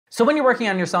So when you're working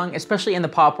on your song, especially in the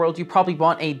pop world, you probably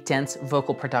want a dense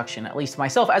vocal production. At least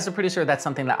myself as a producer, that's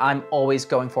something that I'm always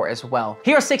going for as well.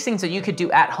 Here are 6 things that you could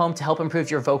do at home to help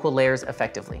improve your vocal layers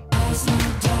effectively.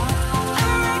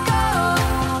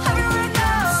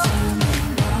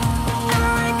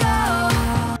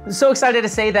 So excited to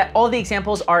say that all the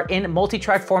examples are in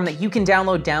multi-track form that you can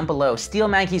download down below. Steel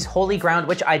Maggie's Holy Ground,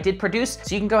 which I did produce.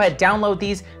 So you can go ahead, download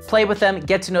these, play with them,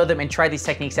 get to know them, and try these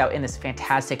techniques out in this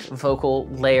fantastic vocal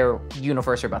layer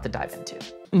universe we're about to dive into.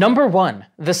 Number 1,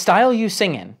 the style you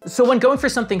sing in. So when going for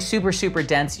something super, super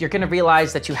dense, you're gonna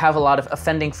realize that you have a lot of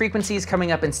offending frequencies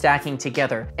coming up and stacking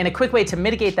together. And a quick way to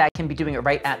mitigate that can be doing it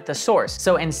right at the source.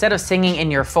 So instead of singing in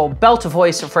your full belt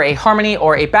voice for a harmony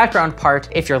or a background part,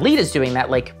 if your lead is doing that,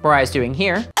 like Mariah's doing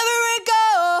here,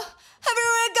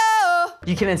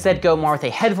 you can instead go more with a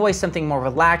head voice, something more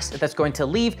relaxed that's going to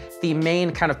leave the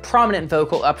main kind of prominent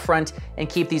vocal up front and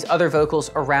keep these other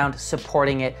vocals around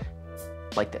supporting it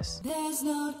like this. There's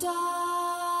no doubt.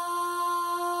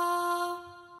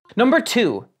 Number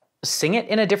 2, sing it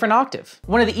in a different octave.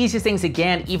 One of the easiest things,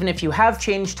 again, even if you have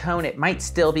changed tone, it might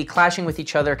still be clashing with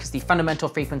each other because the fundamental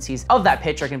frequencies of that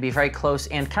pitch are gonna be very close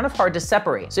and kind of hard to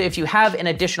separate. So if you have an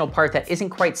additional part that isn't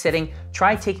quite sitting,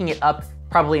 try taking it up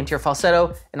probably into your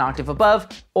falsetto, an octave above,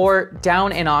 or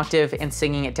down an octave and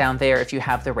singing it down there if you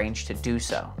have the range to do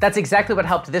so. That's exactly what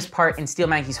helped this part in Steel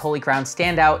Maggie's Holy Ground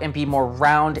stand out and be more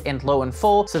round and low and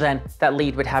full, so then that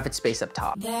lead would have its space up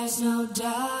top. There's no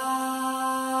doubt.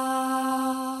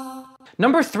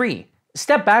 Number 3,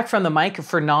 step back from the mic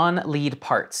for non-lead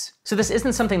parts. So this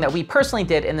isn't something that we personally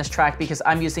did in this track because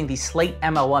I'm using the Slate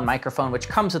ML1 microphone, which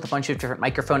comes with a bunch of different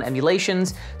microphone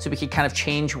emulations, so we could kind of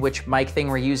change which mic thing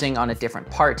we're using on a different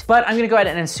part. But I'm gonna go ahead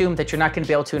and assume that you're not gonna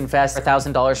be able to invest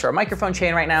 $1,000 for a microphone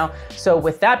chain right now. So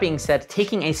with that being said,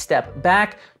 taking a step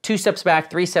back, 2 steps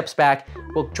back, 3 steps back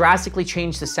will drastically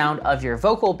change the sound of your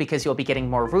vocal because you'll be getting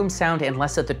more room sound and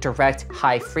less of the direct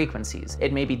high frequencies.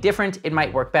 It may be different, it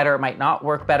might work better, it might not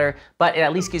work better, but it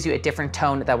at least gives you a different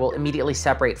tone that will immediately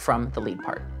separate from the lead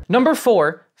part. Number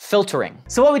 4, filtering.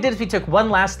 So what we did is we took one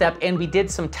last step and we did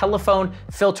some telephone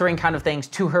filtering kind of things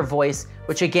to her voice,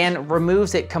 which again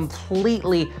removes it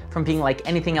completely from being like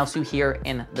anything else you hear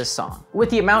in the song. With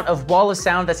the amount of wall of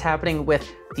sound that's happening with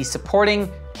the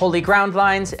supporting Holy Ground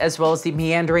lines, as well as the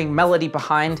meandering melody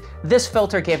behind, this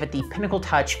filter gave it the pinnacle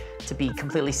touch to be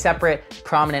completely separate,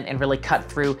 prominent, and really cut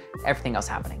through everything else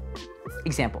happening.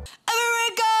 Example.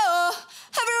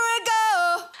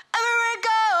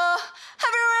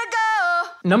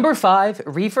 Number 5,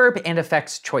 reverb and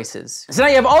effects choices. So now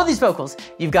you have all these vocals.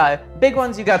 You've got big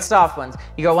ones, you've got soft ones.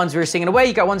 You got ones where you're singing away,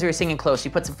 you got ones where you're singing close.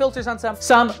 You put some filters on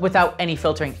some without any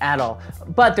filtering at all.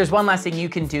 But there's one last thing you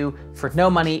can do for no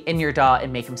money in your DAW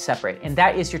and make them separate. And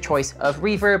that is your choice of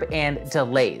reverb and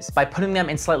delays. By putting them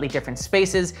in slightly different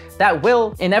spaces, that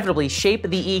will inevitably shape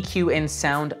the EQ and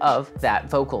sound of that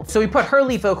vocal. So we put her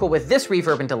lead vocal with this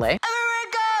reverb and delay.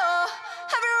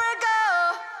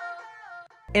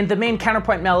 And the main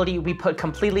counterpoint melody we put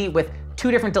completely with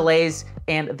 2 different delays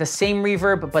and the same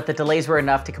reverb, but the delays were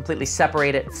enough to completely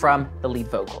separate it from the lead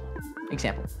vocal.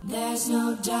 Example. There's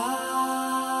no doubt.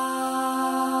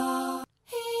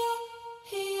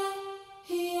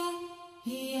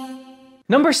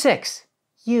 Number 6,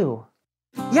 you.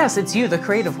 Yes, it's you, the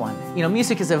creative one. You know,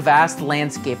 music is a vast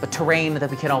landscape, a terrain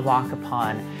that we can all walk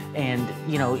upon. And,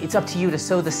 you know, it's up to you to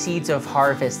sow the seeds of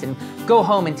harvest and go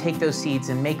home and take those seeds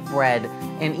and make bread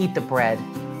and eat the bread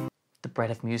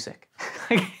of music.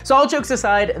 So all jokes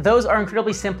aside, those are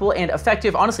incredibly simple and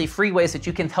effective, honestly free ways that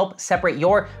you can help separate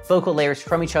your vocal layers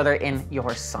from each other in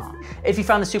your song. If you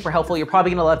found this super helpful, you're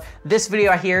probably gonna love this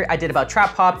video here I did about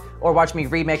trap pop, or watch me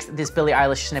remix this Billie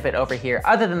Eilish snippet over here.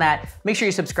 Other than that, make sure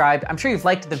you're subscribed. I'm sure you've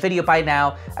liked the video by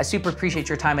now. I super appreciate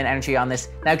your time and energy on this.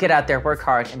 Now get out there, work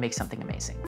hard, and make something amazing.